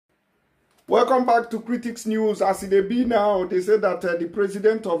Welcome back to Critics News. As it be now, they say that the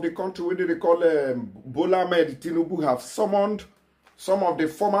president of the country, what they call Bola Ahmed Tinubu, have summoned some of the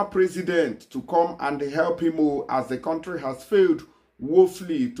former president to come and help him as the country has failed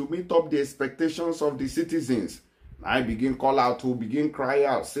woefully to meet up the expectations of the citizens. I begin call out to begin cry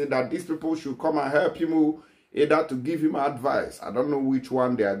out, say that these people should come and help him, either to give him advice. I don't know which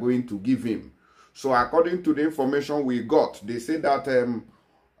one they are going to give him. So according to the information we got, they say that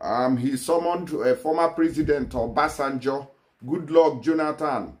he summoned a former president Obasanjo, Goodluck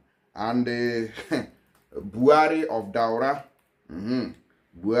Jonathan, and Buhari of Daura.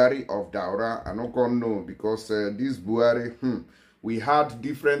 Buhari of Daura. I don't know because this Buhari, we had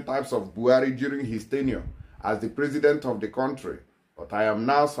different types of Buhari during his tenure as the president of the country. But I am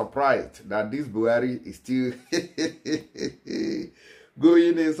now surprised that this Buhari is still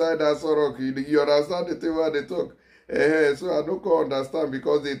going inside that Sorok. You understand the thing when they talk? So I don't understand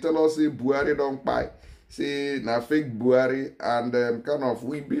because they tell us say Buhari don't buy. Say na fake Buhari, and kind of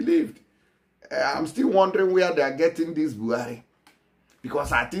we believed. I'm still wondering where they are getting this Buhari.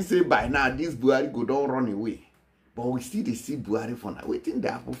 Because I think say by now this Buhari go don't run away. But we still they see Buhari for now. Waiting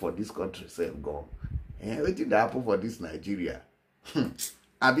the apple for this country self gone. Waiting the apple for this Nigeria.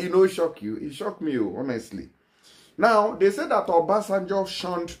 I be no shock you. It shocked me, honestly. Now, they said that Obasanjo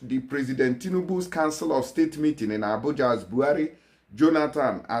shunned the President Tinubu's Council of State meeting in Abuja as Buhari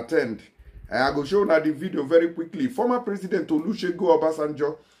Jonathan attend. I go show now the video very quickly. Former President Olusegun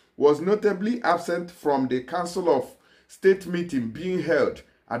Obasanjo was notably absent from the Council of State meeting being held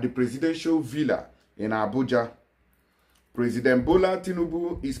at the presidential villa in Abuja. President Bola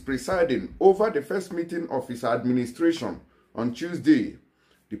Tinubu is presiding over the first meeting of his administration on Tuesday.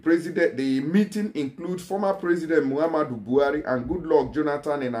 The meeting includes former President Muhammadu Buhari and Goodluck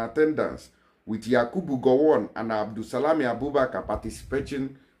Jonathan in attendance, with Yakubu Gowon and Abdulsalami Abubakar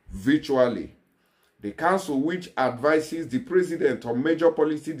participating virtually. The council, which advises the president on major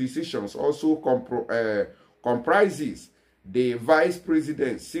policy decisions, also comprises the vice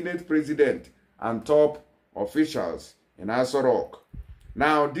president, senate president, and top officials in Aso Rock.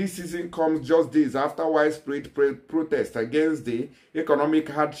 Now, this season comes just days after widespread protest against the economic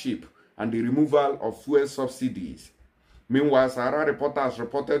hardship and the removal of fuel subsidies. Meanwhile, Sahara reporters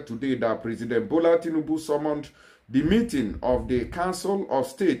reported today that President Bola Tinubu summoned the meeting of the Council of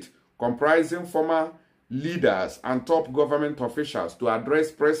State, comprising former leaders and top government officials, to address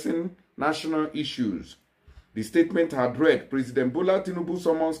pressing national issues. The statement had read, President Bola Tinubu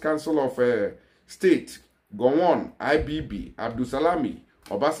summons Council of State, Gowon, IBB, Abdulsalami,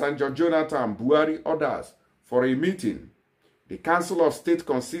 Obasanjo, Jonathan, Buhari, others for a meeting. The Council of State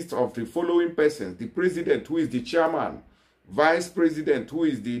consists of the following persons: the President, who is the chairman, Vice President, who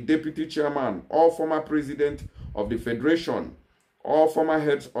is the deputy chairman, all former President of the Federation, all former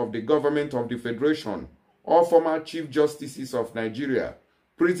heads of the government of the Federation, all former Chief Justices of Nigeria,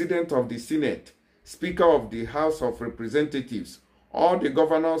 President of the Senate, Speaker of the House of Representatives, all the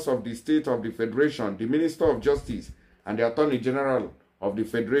governors of the state of the Federation, the Minister of Justice, and the Attorney General of the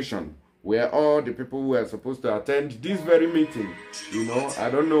Federation, were all the people who were supposed to attend this very meeting. You know, I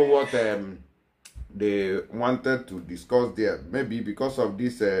don't know what they wanted to discuss there. Maybe because of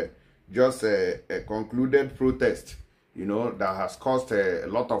this just a concluded protest, you know, that has caused a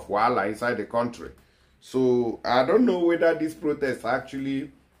lot of wahala inside the country. So I don't know whether this protest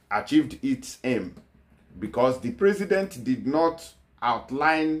actually achieved its aim, because the president did not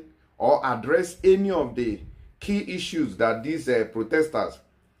outline or address any of the key issues that these protesters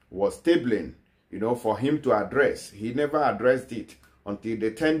was tabling, you know, for him to address. He never addressed it until the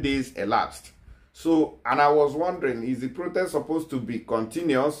 10 days elapsed. So, and I was wondering, is the protest supposed to be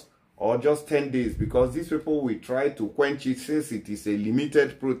continuous or just 10 days? Because these people will try to quench it, since it is a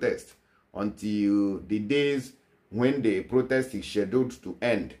limited protest, until the days when the protest is scheduled to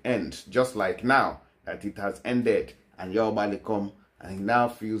end, just like now that it has ended and Yobali come and he now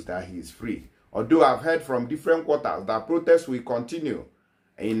feels that he is free. Although I've heard from different quarters that protests will continue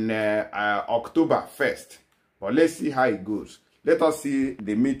in October 1st. But let's see how it goes. Let us see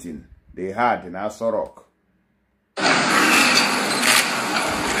the meeting they had in Aso Rock.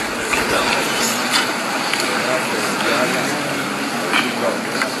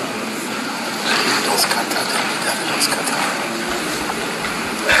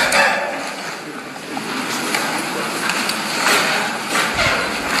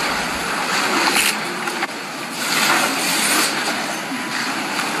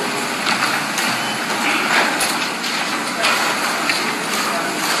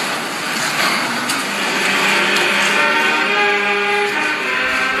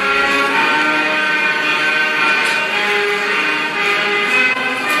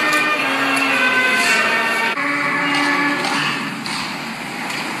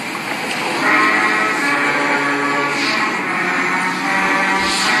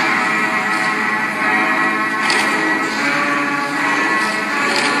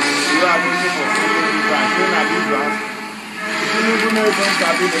 know if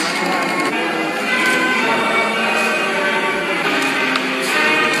I'm the national anthem.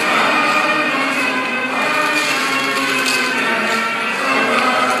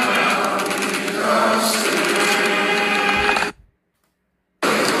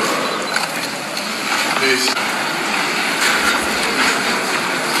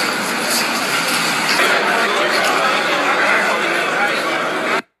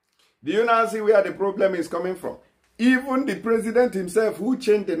 Do you now see where the problem is coming from? Even the president himself, who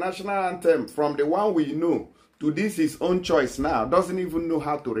changed the national anthem from the one we know to this his own choice now, doesn't even know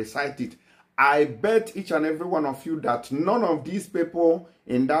how to recite it. I bet each and every one of you that none of these people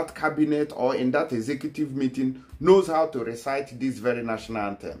in that cabinet or in that executive meeting knows how to recite this very national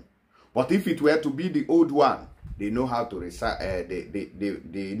anthem. But if it were to be the old one, they know how to recite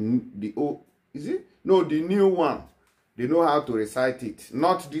the old, is it? No, the new one. They know how to recite it,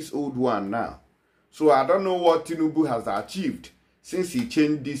 not this old one now. So I don't know what Tinubu has achieved since he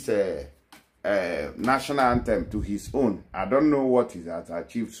changed this national anthem to his own. I don't know what he has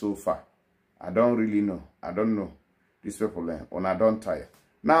achieved so far. I don't really know. I don't know. These people, when I don't tire.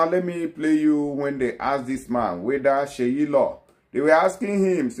 Now let me play you when they asked this man whether Sheyi Law. They were asking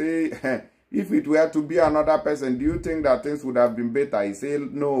him, say, if it were to be another person, do you think that things would have been better? He said,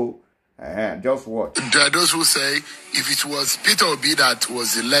 no. Just what? There are those who say if it was Peter Obi that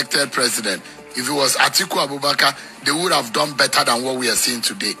was elected president, if it was Atiku Abubakar, they would have done better than what we are seeing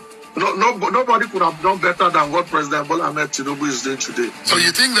today. Nobody could have done better than what President Bola Ahmed Tinubu is doing today. So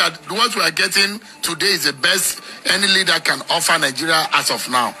you think that what we are getting today is the best any leader can offer Nigeria as of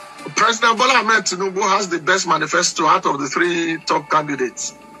now? President Bola Ahmed Tinubu has the best manifesto out of the three top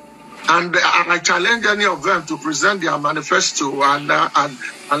candidates. And I challenge any of them to present their manifesto and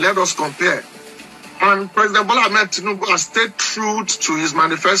let us compare. And President Bola Ahmed Tinubu has stayed true to his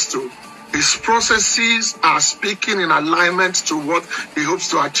manifesto. His processes are speaking in alignment to what he hopes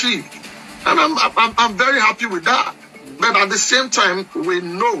to achieve. And I'm very happy with that. But at the same time, we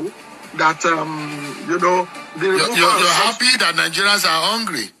know that, you're happy that Nigerians are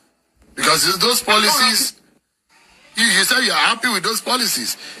hungry. Because those policies... You say you're happy with those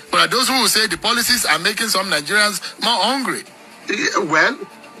policies, but those who will say the policies are making some Nigerians more hungry. Well,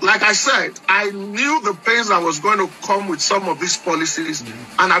 like I said, I knew the pains that was going to come with some of these policies,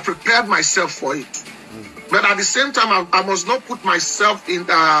 and I prepared myself for it. But at the same time, I must not put myself in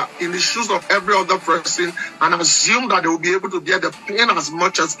the shoes of every other person and assume that they will be able to bear the pain as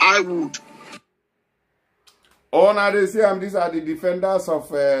much as I would. Oh, now they say these are the defenders of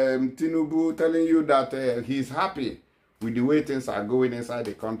Tinubu telling you that he's happy with the way things are going inside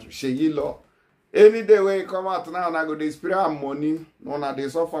the country. Sheyi Law. Any day when you come out now, I go they spray money. No, now they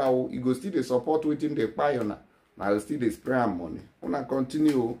suffer. You go still they support within the pioneer. Now still they spray money. When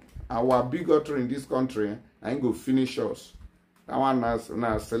continue our bigotry in this country, I go finish us. That one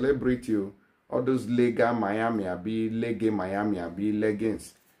now celebrate you. All those legal Miami, be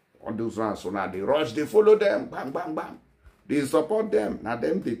leggings. All those ones, so now they rush, they follow them, bang, bang, bang. They support them. Now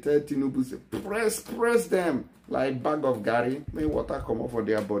them they tell Tinubu, say, press them like bag of Gary. May water come up for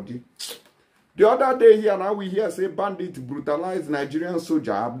their body. The other day here, now we hear say bandit brutalized Nigerian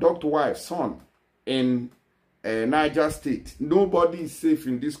soldier, abduct wife, son in Niger State. Nobody is safe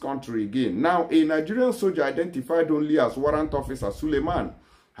in this country again. Now a Nigerian soldier identified only as warrant officer Suleiman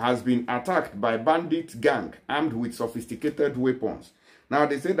has been attacked by bandit gang armed with sophisticated weapons. Now,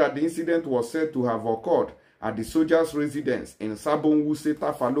 they say that the incident was said to have occurred at the soldiers' residence in Sabon-Wuse,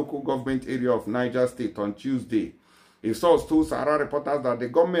 Tafa local government area of Niger State on Tuesday. A source told Sahara reporters that the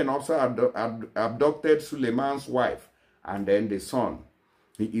government officer abducted Suleiman's wife and then the son.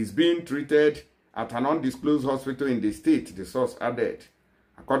 He is being treated at an undisclosed hospital in the state, the source added.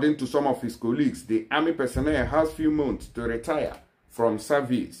 According to some of his colleagues, the army personnel has few months to retire from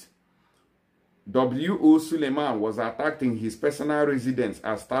service. W.O. Suleiman was attacked in his personal residence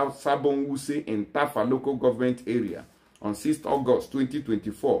at Sabon-Wuse in Tafa local government area on 6 August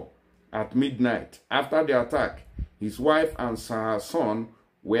 2024 at midnight. After the attack, his wife and her son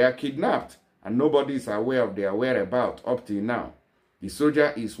were kidnapped and nobody is aware of their whereabouts up till now. The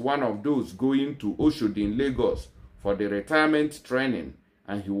soldier is one of those going to Oshodi in Lagos for the retirement training,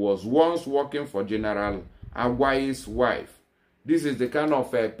 and he was once working for General Agwaye's wife. This is the kind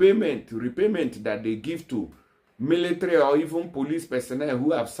of repayment that they give to military or even police personnel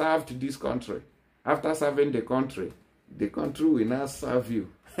who have served this country. After serving the country will now serve you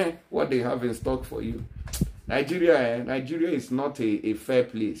what they have in stock for you. Nigeria is not a fair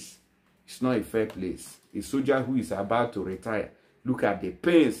place. It's not a fair place. A soldier who is about to retire, look at the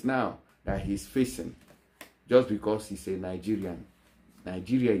pains now that he's facing just because he's a Nigerian.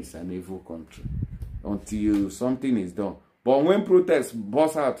 Nigeria is an evil country. Until something is done. But when protests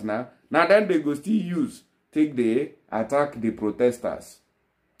burst out now then they go still use, take the attack the protesters.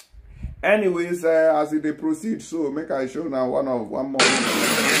 Anyways, as they proceed, so make I show now one more.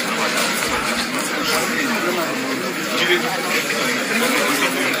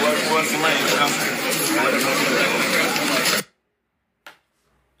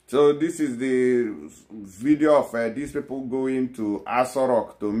 So this is the video of these people going to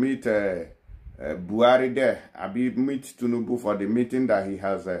Asorok to meet Buhari there. I meet Tinubu for the meeting that he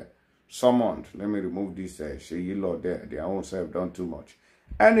has summoned. Let me remove this Sheyi law there. Their own self done too much.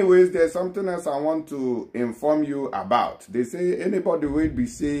 Anyways, there's something else I want to inform you about. They say anybody will be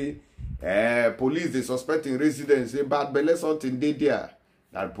say police they suspecting residents say bad belle something they there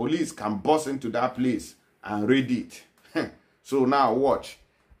that police can bust into that place and raid it. So now watch.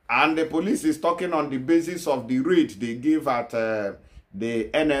 And the police is talking on the basis of the raid they gave at the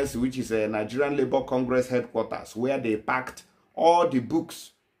NS, which is a Nigerian Labour Congress headquarters, where they packed all the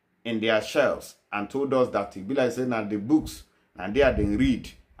books in their shelves and told us that it be like saying that the books and they didn't read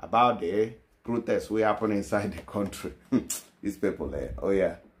about the protests we happen inside the country. These people, oh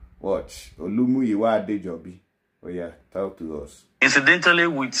yeah, watch. Olumu Iwa Adejobi. Oh yeah, talk to us. Incidentally,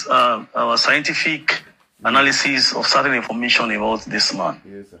 with our scientific analysis of certain information about this man,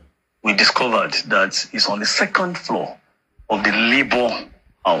 yes, sir, we discovered that he's on the second floor of the Labour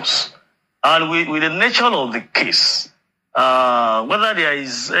House. And with the nature of the case, whether there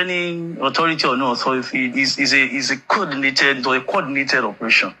is any authority or no authority, is a coordinated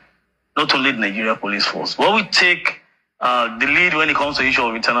operation, not only the Nigeria Police Force. When we take the lead when it comes to the issue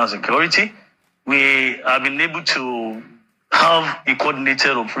of internal security, we have been able to have a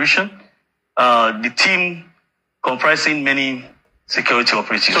coordinated operation. The team comprising many security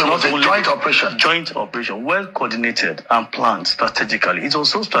operatives. So it was a joint operation? Joint operation, well coordinated and planned strategically. It's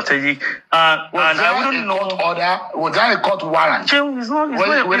also strategic. Was there a court warrant?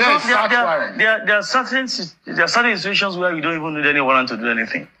 There are certain situations where we don't even need any warrant to do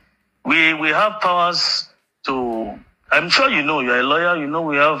anything. We have powers to, I'm sure you know, you're a lawyer, you know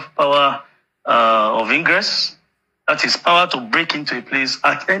we have power of ingress. That is power to break into a place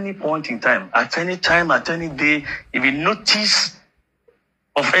at any point in time, at any day. If you notice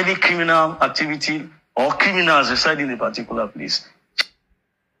of any criminal activity or criminals residing in a particular place.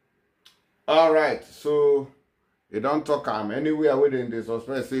 All right, so they don't talk anywhere within the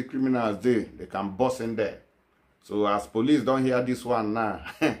suspect say criminals they can bust in there. So as police don't hear this one now,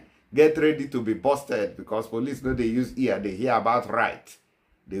 get ready to be busted, because police know they use ear, they hear about right,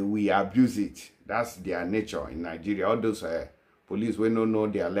 they will abuse it. That's their nature in Nigeria. All those police we don't know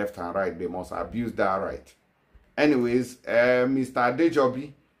their left and right, they must abuse that right. Anyways, Mr.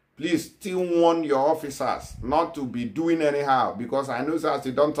 Adejobi, please still warn your officers not to be doing anyhow, because I know as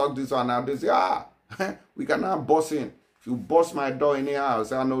they don't talk this one now, they say, we cannot bust in. If you bust my door anyhow, I'll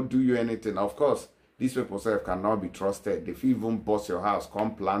say I don't do you anything. Of course, these people self cannot be trusted. If you even bust your house,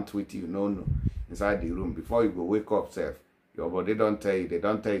 come plant with you, no, inside the room. Before you go wake up, self, your body don't tell you,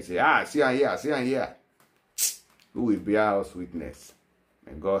 say, see and here. Who will be our house witness?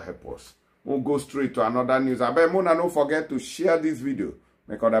 May God help us. We'll go straight to another news. I bet Mona don't forget to share this video.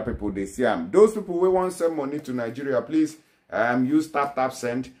 Make other people they see them. Those people who want to send money to Nigeria, please use tap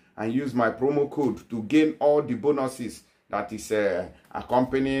send and use my promo code to gain all the bonuses that is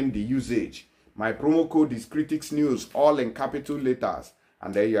accompanying the usage. My promo code is Critics News, all in capital letters,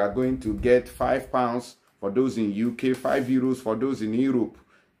 and then you are going to get £5 for those in UK, €5 for those in Europe,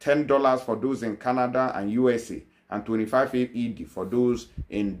 $10 for those in Canada and USA, and 25 AED for those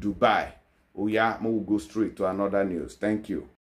in Dubai. Oh yeah, we'll go straight to another news. Thank you.